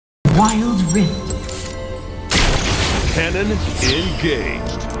Wild Rift. Cannon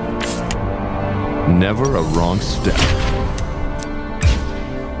engaged. Never a wrong step.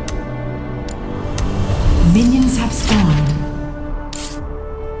 Minions have spawned.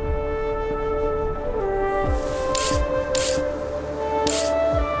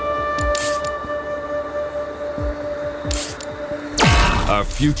 Our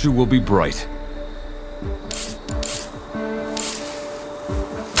future will be bright.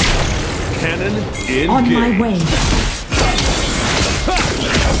 Cannon engaged. On my way.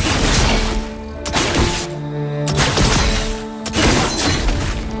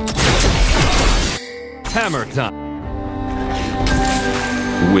 Hammer time.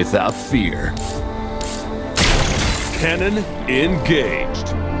 Without fear. Cannon engaged.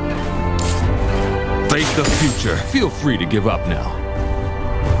 Face the future. Feel free to give up now.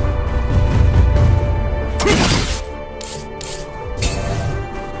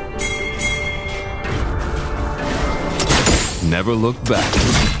 Never look back.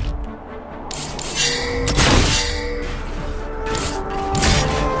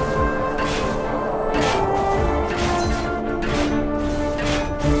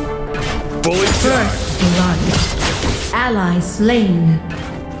 Fully First blood. Ally slain.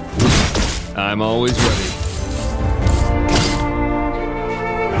 I'm always ready.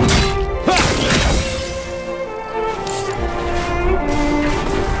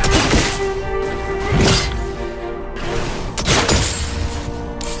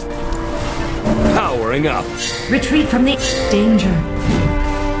 Powering up. Retreat from the danger.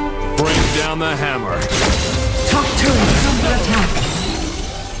 Bring down the hammer. Top turret under attack.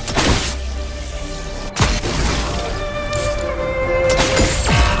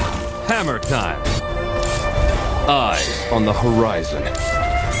 Hammer time. Eyes on the horizon.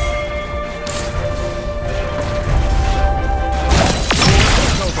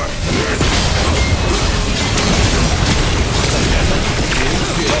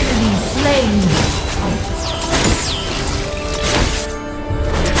 Enemy slain.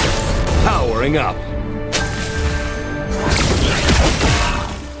 Powering up.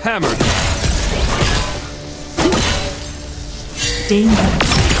 Hammer. Danger.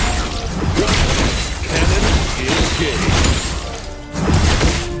 Cannon engaged.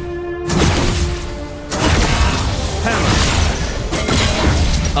 Hammer.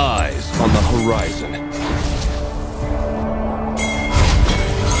 Eyes on the horizon.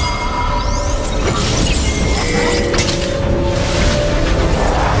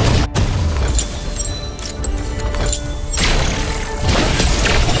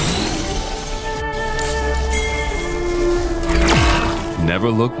 Never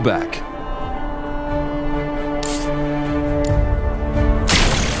look back.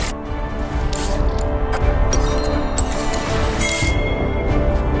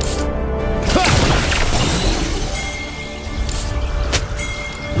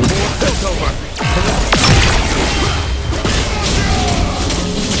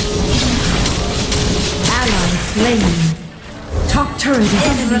 Ally slain. Top turret is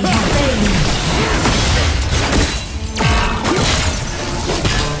under attack.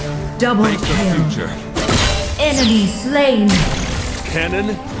 Double Face the kill. future. Enemy slain. Cannon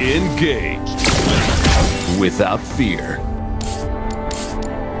engaged. Without fear.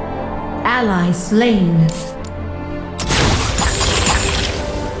 Ally slain.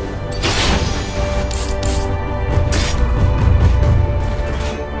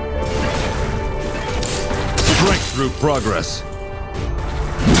 Strength through progress.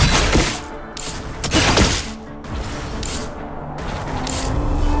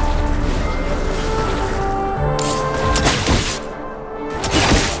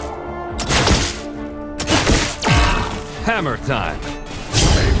 Hammer time.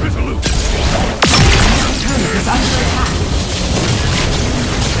 Stay resolute. Turret is under attack.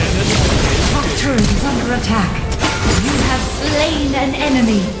 Top turret is under attack. You have slain an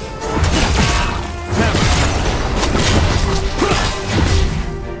enemy.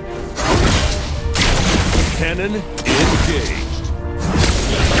 Cannon engaged.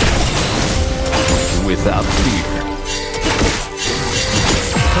 Without fear.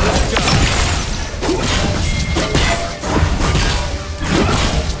 To the sky.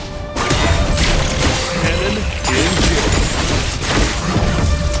 Cannon engaged.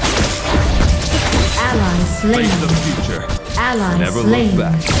 Ally slain. Face the future. Ally Never slain. look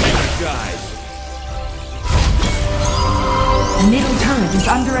back. Guys. Middle turret is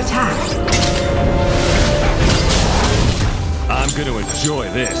under attack. I'm gonna enjoy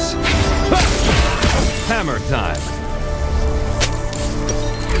this. Hammer time.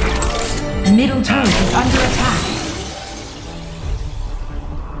 Middle turret is under attack.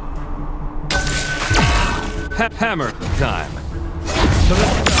 Hammer time. To the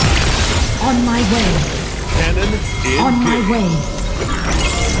sky. On my way. Cannon in On my game. way.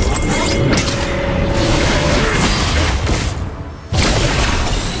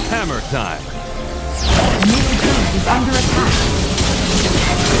 Hammer time. Middle turret is under attack.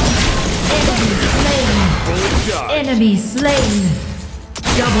 Enemy slain. Fully charged. Enemy slain.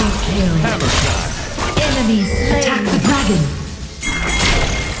 Double kill. Hammer time. Enemy slain. Attack the dragon.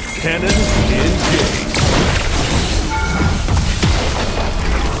 Cannon in game.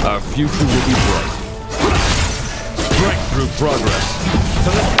 Our future will be bright. Strength through progress.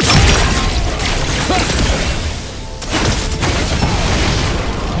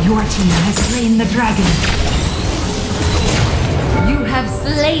 Your team has slain the dragon. You have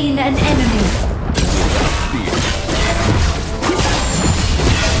slain an enemy.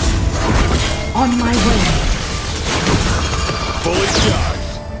 On my way. Fully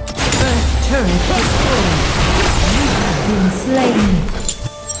charged. First turret destroyed. You have been slain.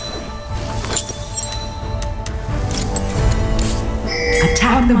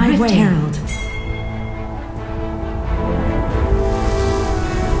 Attack the Rift Herald.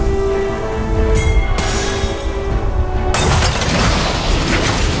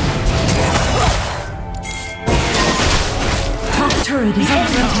 Top turret is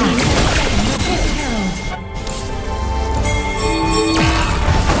under attack. Rift Herald.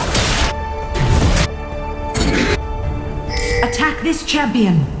 Attack this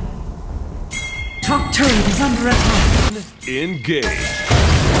champion. Top turret is under attack. Engage.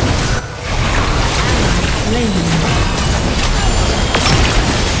 Slain.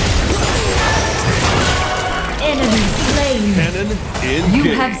 Enemy slain. Cannon engage.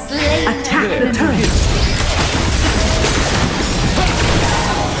 You have slain. Attack the turret.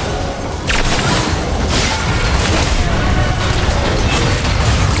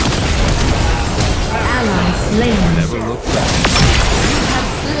 Ally slain. Never look back. You have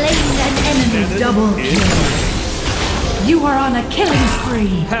slain an enemy. Cannon Double in kill. game. You are on a killing spree.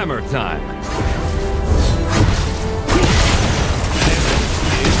 Hammer time.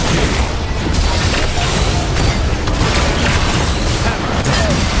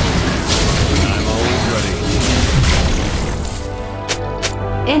 I'm always ready.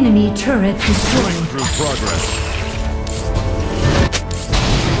 Enemy turret destroyed. Through progress.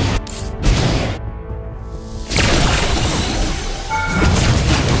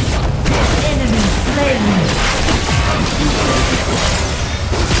 Enemy slain.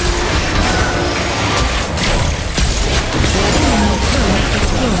 Enemy turret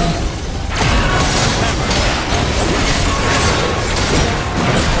destroyed.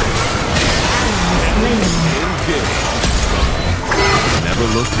 Ally slain. Engage. Never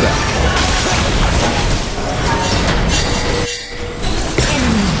look back.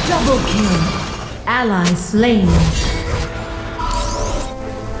 Enemy double kill. Ally slain.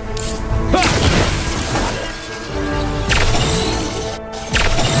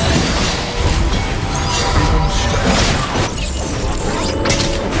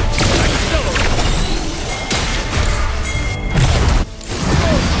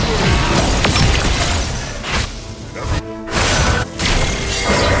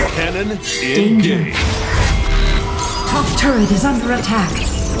 Cannon Danger. engage. Top turret is under attack.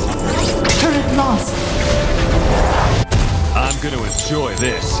 Turret lost. I'm gonna enjoy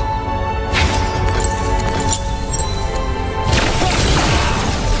this.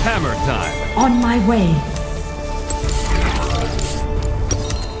 Hammer time. On my way.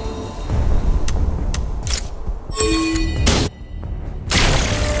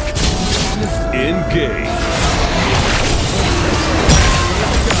 Engage.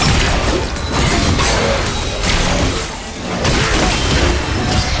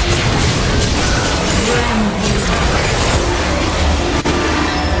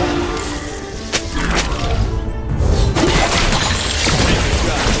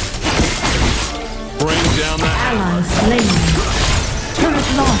 Bring down the Ally slain. Turret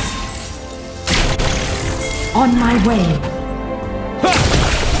lost. On my way.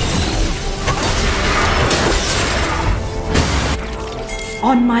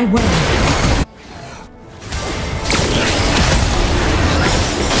 On my way.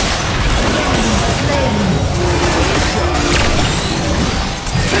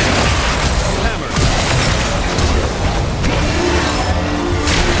 hammer.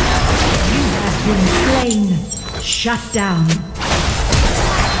 Been slain. Shut down.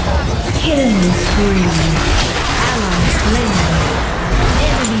 Killing spree. Ally slain.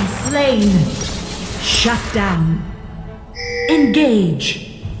 Enemy slain. Shut down. Engage.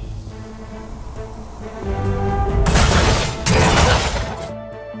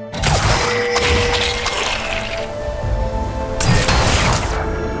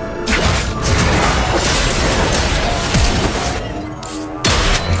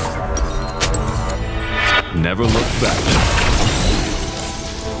 back.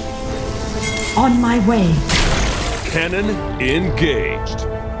 On my way. Cannon engaged.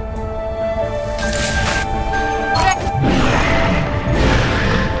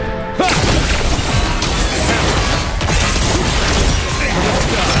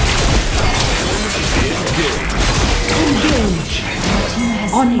 Engage.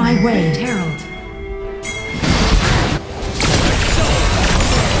 On my way. Herald.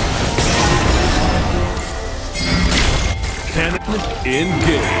 Cannon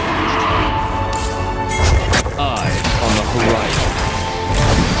engaged. Eyes on the horizon.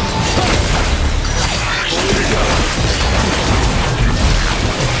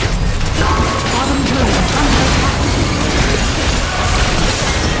 Bottom turret under attack.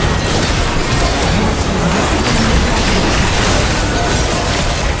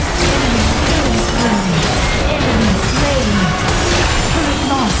 Enemy slain. Turret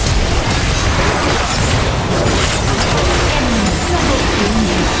lost. Enemy double kill.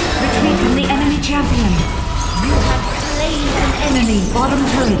 Retreat from the enemy champion. You have slain an enemy. Bottom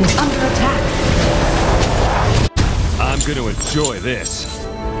turret is under attack. I'm going to enjoy this.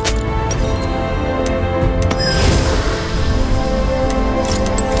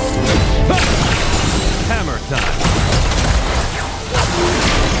 Hammer time.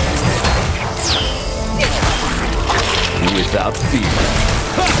 Without fear.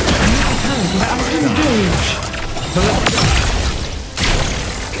 Engage.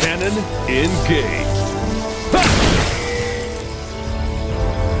 Cannon engaged.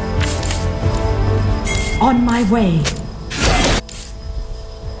 On my way.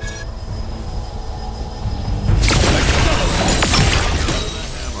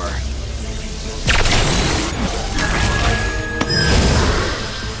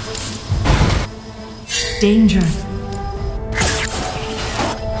 Danger.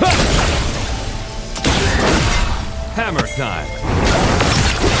 Hammer time.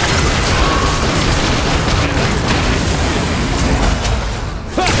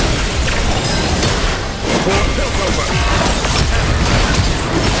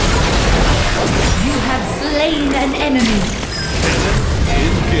 You have slain an enemy.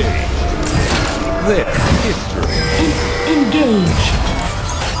 Engage. This history. Engage.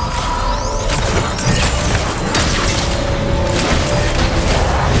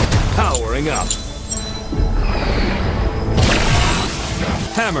 Powering up.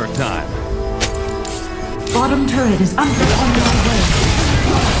 Hammer time. Bottom turret is on my way.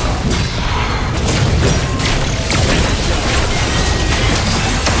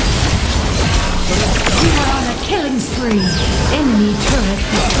 We are on a killing spree. Enemy turret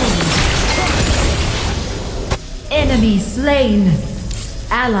destroyed. Enemy slain.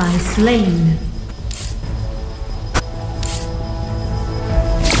 Ally slain.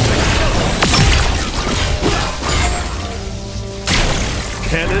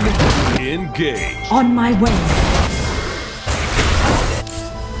 Cannon engaged. On my way.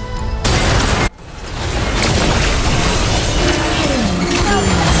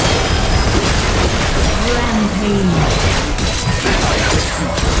 Rampage.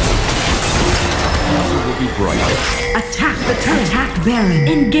 Will be bright. Attack the turret. Attack Baron.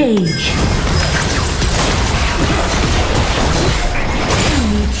 Engage.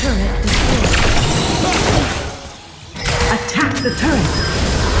 Enemy turret destroyed. Attack the turret.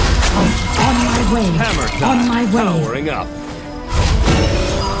 On my way. Hammer time. On my way. Powering up.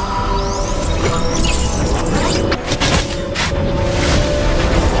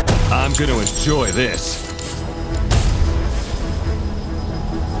 I'm going to enjoy this.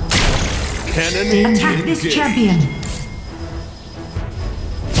 Cannon Attack engaged. this champion.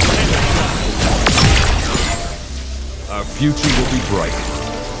 Our future will be bright.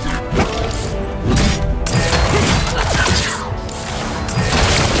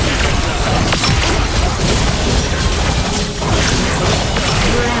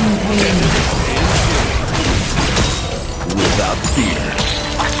 Without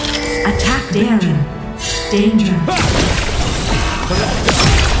fear. Attack Danger. Danger.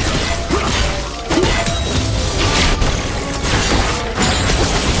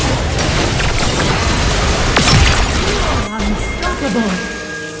 Unstoppable.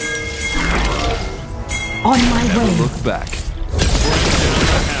 On my Never way. look back.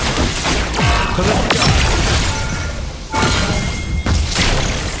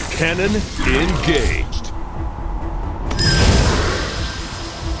 Cannon engaged.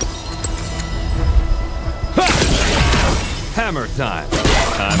 Hammer time.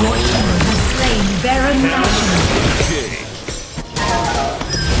 I'm Your team has slain Baron Nashor. engaged.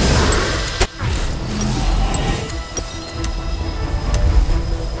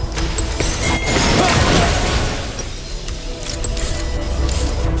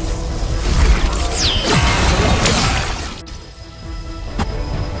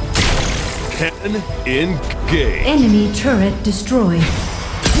 Cannon engaged. Enemy turret destroyed.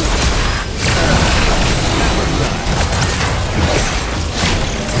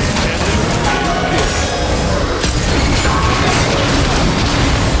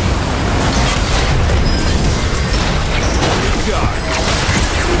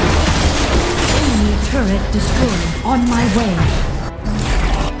 Enemy turret destroyed. On my way.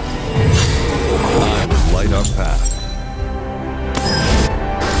 I will light our path.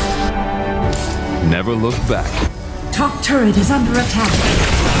 Never look back. Top turret is under attack.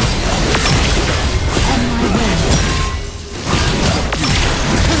 On my way.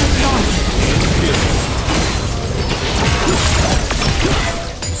 Turret lost.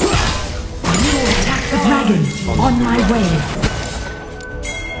 You will attack the dragon. On my way.